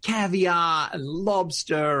 like, caviar and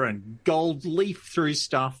lobster and gold leaf through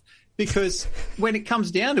stuff. Because when it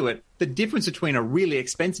comes down to it, the difference between a really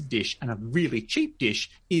expensive dish and a really cheap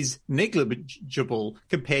dish is negligible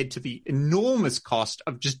compared to the enormous cost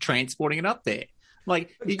of just transporting it up there.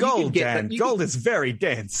 Like gold, Dan. Gold is very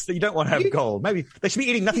dense. You don't want to have gold. Maybe they should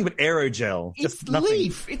be eating nothing but aerogel. It's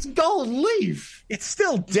leaf. It's gold leaf. It's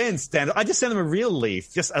still dense, Dan. I just send them a real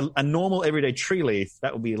leaf, just a normal everyday tree leaf.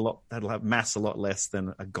 That will be a lot. That'll have mass a lot less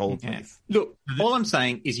than a gold leaf. Look, all I'm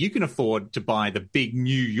saying is you can afford to buy the big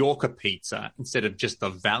New Yorker pizza instead of just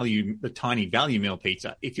the tiny value meal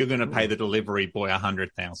pizza if you're going to pay the delivery boy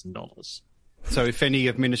 $100,000. So if any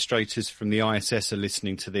administrators from the ISS are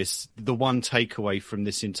listening to this, the one takeaway from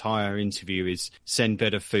this entire interview is send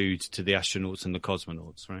better food to the astronauts and the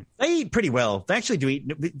cosmonauts, right? They eat pretty well. They actually do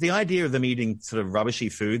eat. The idea of them eating sort of rubbishy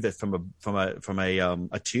food that from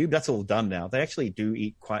a tube, that's all done now. They actually do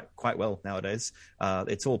eat quite well nowadays.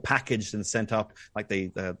 It's all packaged and sent up. Like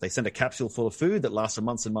they send a capsule full of food that lasts for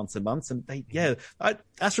months and months and months. And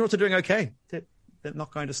astronauts are doing okay. They're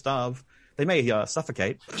not going to starve. They may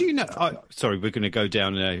suffocate. Do you know? Sorry, we're going to go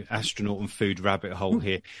down an astronaut and food rabbit hole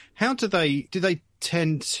here. How do they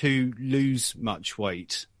tend to lose much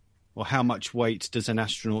weight, or how much weight does an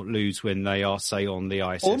astronaut lose when they are, say, on the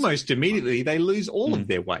ISS? Almost immediately, they lose all of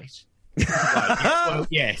their weight. Right. Well,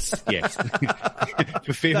 yes.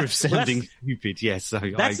 For fear of sounding stupid, yes. So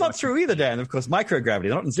that's not true either, Dan. Of course, microgravity.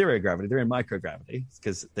 They're not in zero gravity. They're in microgravity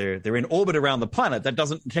because they're in orbit around the planet. That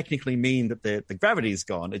doesn't technically mean that the gravity is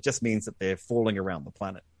gone. It just means that they're falling around the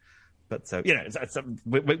planet. But so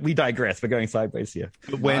we digress. We're going sideways here.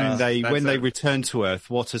 But when they return to Earth,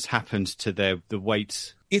 what has happened to the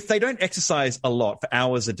weight? If they don't exercise a lot for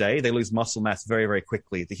hours a day, they lose muscle mass very, very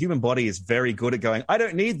quickly. The human body is very good at going, I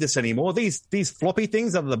don't need this anymore. These floppy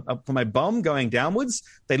things up for my bum going downwards,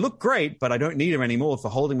 they look great, but I don't need them anymore for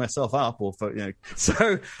holding myself up or for,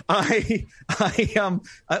 So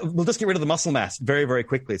we'll just get rid of the muscle mass very, very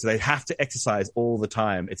quickly. So they have to exercise all the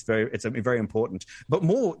time. It's very important. But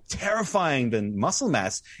more terrifying than muscle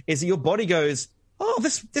mass is that your body goes, oh,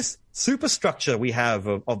 this superstructure we have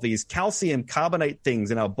of these calcium carbonate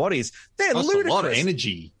things in our bodies, they're ludicrous. A lot of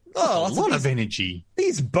energy. Oh, a lot of energy.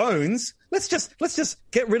 These bones, let's just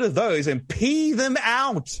get rid of those and pee them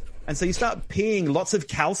out. And so you start peeing lots of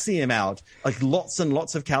calcium out, like lots and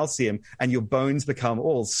lots of calcium, and your bones become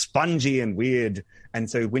all spongy and weird. And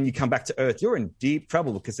so when you come back to Earth, you're in deep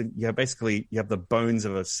trouble because you have the bones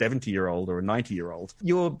of a 70-year-old or a 90-year-old.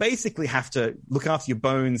 You basically have to look after your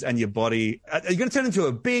bones and your body. You're going to turn into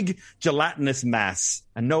a big gelatinous mass.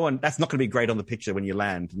 And that's not going to be great on the picture when you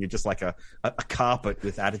land. And you're just like a carpet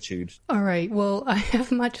with attitude. All right. Well, I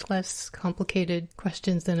have much less complicated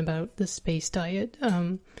questions than about the space diet.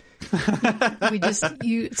 So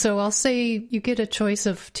I'll say you get a choice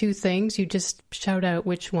of two things. You just shout out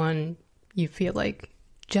which one you feel like,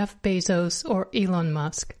 Jeff Bezos or Elon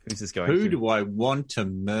Musk. Who's this going Who to? do I want to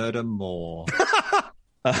murder more?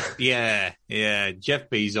 Yeah, Jeff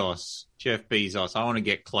Bezos. I want to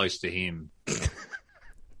get close to him.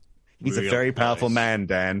 He's a very powerful man,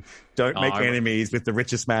 Dan. Don't make enemies with the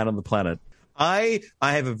richest man on the planet. I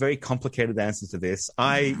have a very complicated answer to this.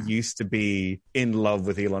 I used to be in love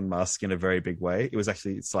with Elon Musk in a very big way. It was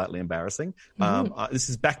actually slightly embarrassing. This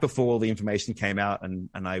is back before all the information came out, and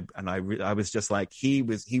I was just like, he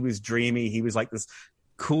was dreamy. He was like this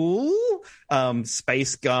cool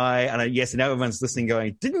space guy. And now everyone's listening,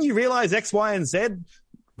 going, "Didn't you realize X, Y, and Z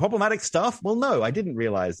problematic stuff? Well, no, I didn't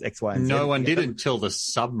realize X, Y, and Z. No one did until the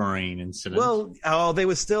submarine incident. Well, there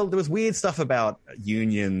was weird stuff about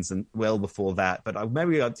unions and well before that. But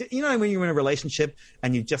maybe, when you're in a relationship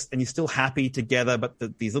and you're still happy together,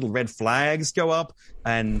 but these little red flags go up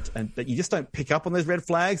and that you just don't pick up on those red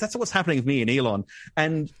flags. That's what's happening with me and Elon.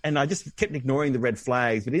 And I just kept ignoring the red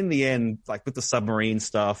flags. But in the end, like with the submarine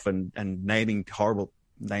stuff and naming horrible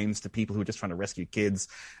names to people who are just trying to rescue kids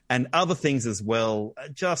and other things as well,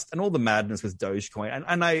 and all the madness with Dogecoin.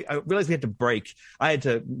 And I realized we had to break. I had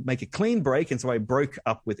to make a clean break. And so I broke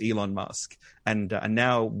up with Elon Musk and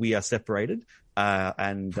now we are separated.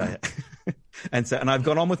 And I've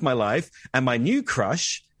gone on with my life, and my new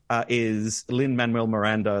crush is Lin-Manuel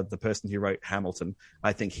Miranda, the person who wrote Hamilton.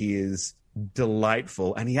 I think he is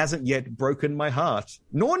delightful, and he hasn't yet broken my heart,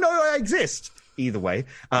 nor know I exist. Either way,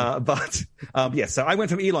 so I went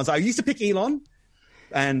from Elon. So I used to pick Elon,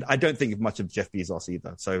 and I don't think much of Jeff Bezos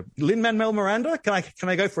either. So Lin-Manuel Miranda, can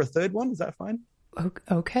I go for a third one? Is that fine?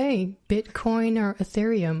 Okay, Bitcoin or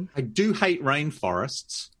Ethereum? I do hate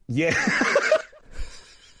rainforests. Yeah.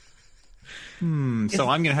 So I'm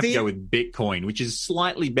going to have to go with Bitcoin, which is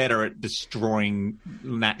slightly better at destroying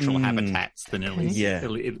natural habitats than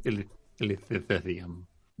Ethereum.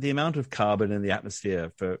 The amount of carbon in the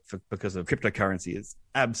atmosphere because of cryptocurrency is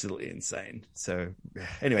absolutely insane. So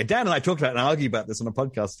anyway, Dan and I talked about and argued about this on a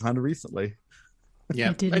podcast kind of recently.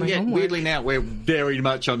 Yeah, and yet weirdly now we're very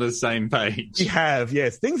much on the same page. We have,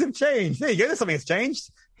 yes. Things have changed. There you go. There's something that's changed.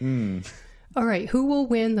 All right. Who will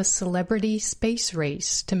win the celebrity space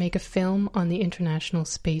race to make a film on the International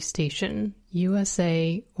Space Station?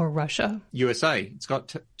 USA or Russia? USA. It's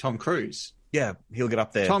got Tom Cruise. Yeah, he'll get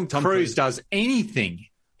up there. Tom Cruise does anything.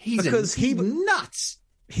 He's nuts.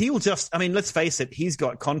 He'll just, let's face it, he's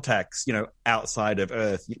got contacts, outside of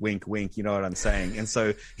Earth, wink, wink, you know what I'm saying? And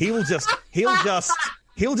so he'll just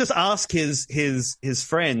ask his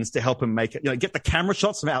friends to help him make it, get the camera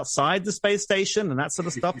shots from outside the space station and that sort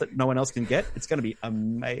of stuff that no one else can get. It's going to be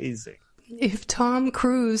amazing. If Tom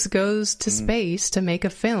Cruise goes to space to make a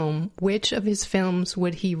film, which of his films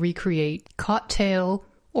would he recreate? Cocktail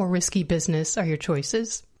or Risky Business are your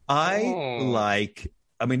choices.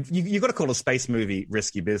 You've got to call a space movie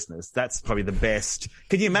Risky Business. That's probably the best.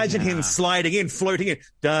 Can you imagine him sliding in, floating in,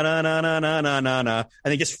 da-na-na-na-na-na-na,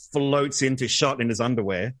 and he just floats into shot in his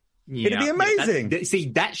underwear? Yeah. It'd be amazing.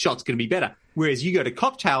 That shot's going to be better. Whereas you go to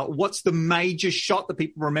Cocktail, what's the major shot that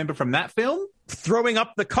people remember from that film? Throwing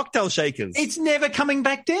up the cocktail shakers. It's never coming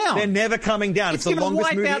back down. They're never coming down. It's the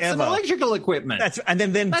longest movie ever. It's going to wipe out some electrical equipment. And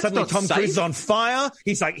then suddenly Tom Cruise is on fire.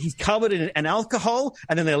 He's covered in alcohol,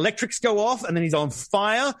 and then the electrics go off, and then he's on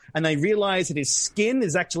fire, and they realize that his skin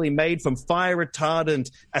is actually made from fire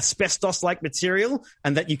retardant asbestos-like material,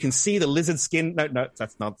 and that you can see the lizard skin. No,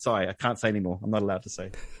 that's not. Sorry, I can't say anymore. I'm not allowed to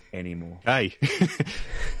say anymore. Hey.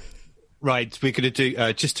 Right, we're going to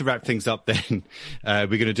do, just to wrap things up then, we're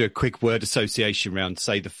going to do a quick word association round.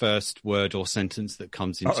 Say the first word or sentence that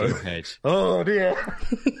comes into your head. Oh, dear.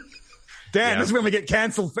 Dan, this is when we get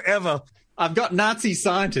cancelled forever. I've got Nazi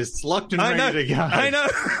scientists locked and ready to go. I know.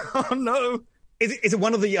 Oh, no. Is it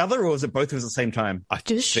one or the other, or is it both of us at the same time?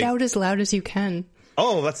 Just shout as loud as you can.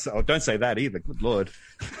 Oh, don't say that either. Good Lord.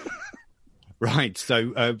 Right,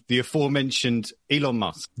 so the aforementioned Elon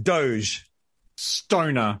Musk. Doge.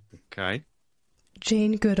 Stoner. Okay.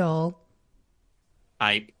 Jane Goodall.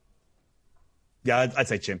 Ape. Yeah, I'd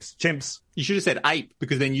say chimps. Chimps. You should have said ape,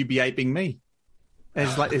 because then you'd be aping me.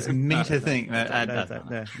 It's like this meta thing.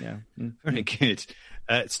 Yeah. Very good.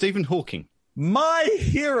 Stephen Hawking. My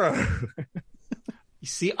hero. You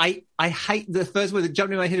see, I hate the first word that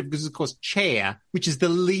jumped in my head because, of course, chair, which is the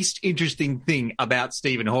least interesting thing about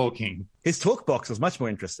Stephen Hawking. His talk box was much more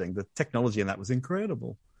interesting. The technology in that was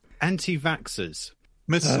incredible. Anti-vaxxers.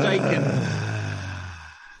 Mistaken.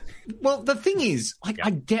 Well, the thing is,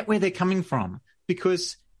 I get where they're coming from,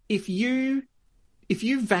 because if you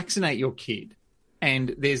vaccinate your kid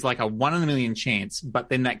and there's like a 1 in a million chance, but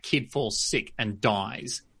then that kid falls sick and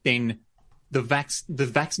dies, then the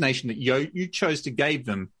vaccination that you chose to give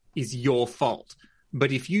them is your fault.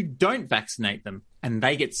 But if you don't vaccinate them and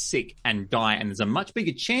they get sick and die, and there's a much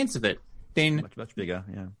bigger chance of it, then much bigger,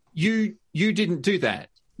 yeah. You didn't do that.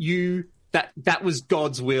 That was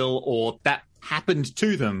God's will, or that happened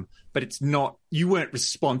to them, but it's not, you weren't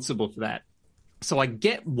responsible for that. So I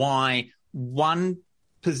get why one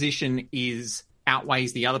position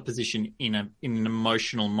outweighs the other position in an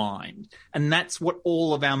emotional mind. And that's what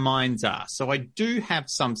all of our minds are. So I do have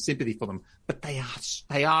some sympathy for them. but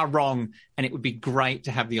they are wrong, and it would be great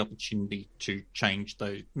to have the opportunity to change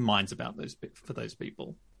those minds about those for those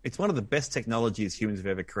people. It's one of the best technologies humans have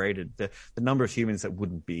ever created. The number of humans that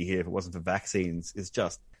wouldn't be here if it wasn't for vaccines is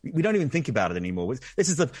just, we don't even think about it anymore. This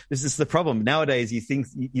is the problem. Nowadays,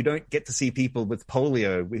 you don't get to see people with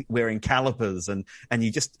polio wearing calipers and you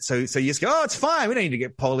just, so you just go, oh, it's fine. We don't need to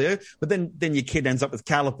get polio. But then your kid ends up with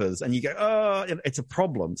calipers and you go, oh, it's a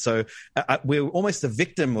problem. So we're almost a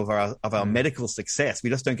victim of our medical success. We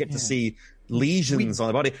just don't get to see lesions on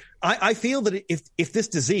the body. I feel that if this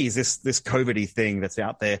disease, this COVID-y thing that's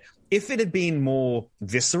out there, if it had been more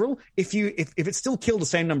visceral, if it still killed the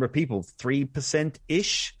same number of people,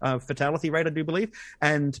 3%-ish fatality rate, I do believe.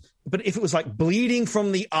 But if it was like bleeding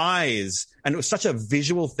from the eyes and it was such a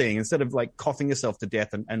visual thing, instead of like coughing yourself to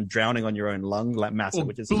death and drowning on your own lung mass,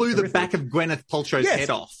 which is blew horrific. The back of Gwyneth Paltrow's head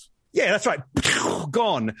off. Yeah, that's right.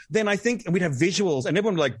 Gone. Then I think we'd have visuals and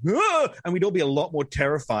everyone would be like, "Whoa!" And we'd all be a lot more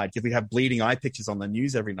terrified if we have bleeding eye pictures on the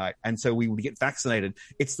news every night. And so we would get vaccinated.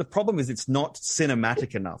 The problem is it's not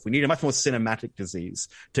cinematic enough. We need a much more cinematic disease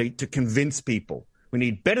to convince people. We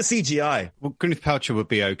need better CGI. Well, Gwyneth Paltrow would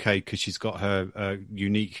be okay because she's got her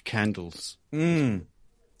unique candles. I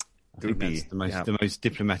think that's the most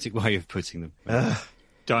diplomatic way of putting them.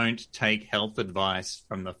 Don't take health advice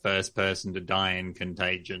from the first person to die in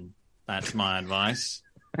Contagion. That's my advice.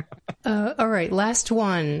 All right, last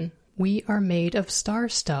one. We are made of star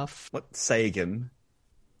stuff. What, Sagan?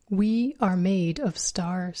 We are made of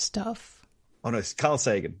star stuff. Oh, no, it's Carl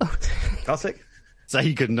Sagan. Oh. Carl Sagan?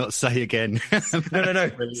 Sagan, not say again.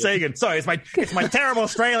 No. Sagan. Sorry, it's my terrible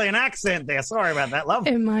Australian accent there. Sorry about that, love.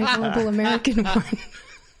 And my global American one.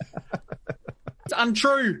 It's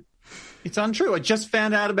untrue. It's untrue. I just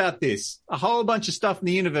found out about this. A whole bunch of stuff in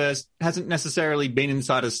the universe hasn't necessarily been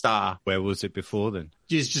inside a star. Where was it before then?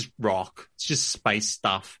 It's just rock. It's just space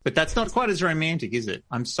stuff. But that's not quite as romantic, is it?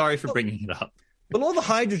 I'm sorry for bringing it up. Well, all the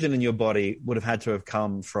hydrogen in your body would have had to have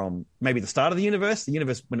come from maybe the start of the universe. The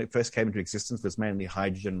universe, when it first came into existence, was mainly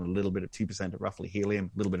hydrogen, a little bit of 2% of roughly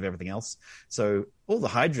helium, a little bit of everything else. So all the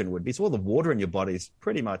hydrogen would be, so all the water in your body is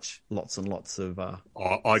pretty much lots and lots of...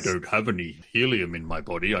 I don't have any helium in my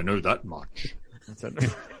body. I know that much.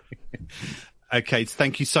 Okay,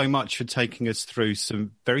 thank you so much for taking us through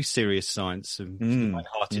some very serious science, some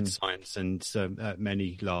light-hearted science, and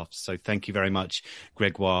many laughs. So thank you very much,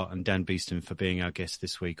 Gregoire and Dan Beeston, for being our guests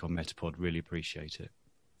this week on Metapod. Really appreciate it.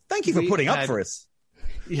 Thank you for putting up for us.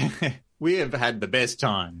 Yeah, we have had the best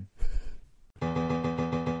time.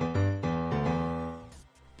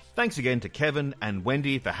 Thanks again to Kevin and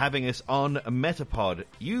Wendy for having us on Metapod.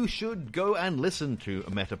 You should go and listen to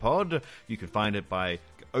Metapod. You can find it by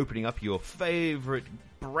opening up your favorite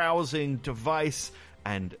browsing device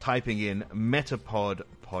and typing in Metapod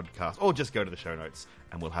podcast, or just go to the show notes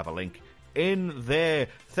and we'll have a link in there.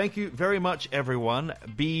 Thank you very much, everyone.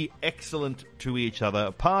 Be excellent to each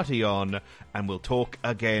other. Party on, and we'll talk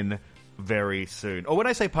again very soon. Or when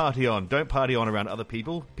I say party on, don't party on around other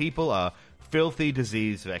people. People are filthy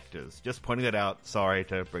disease vectors. Just pointing that out. Sorry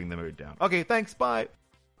to bring the mood down. Okay, thanks. Bye.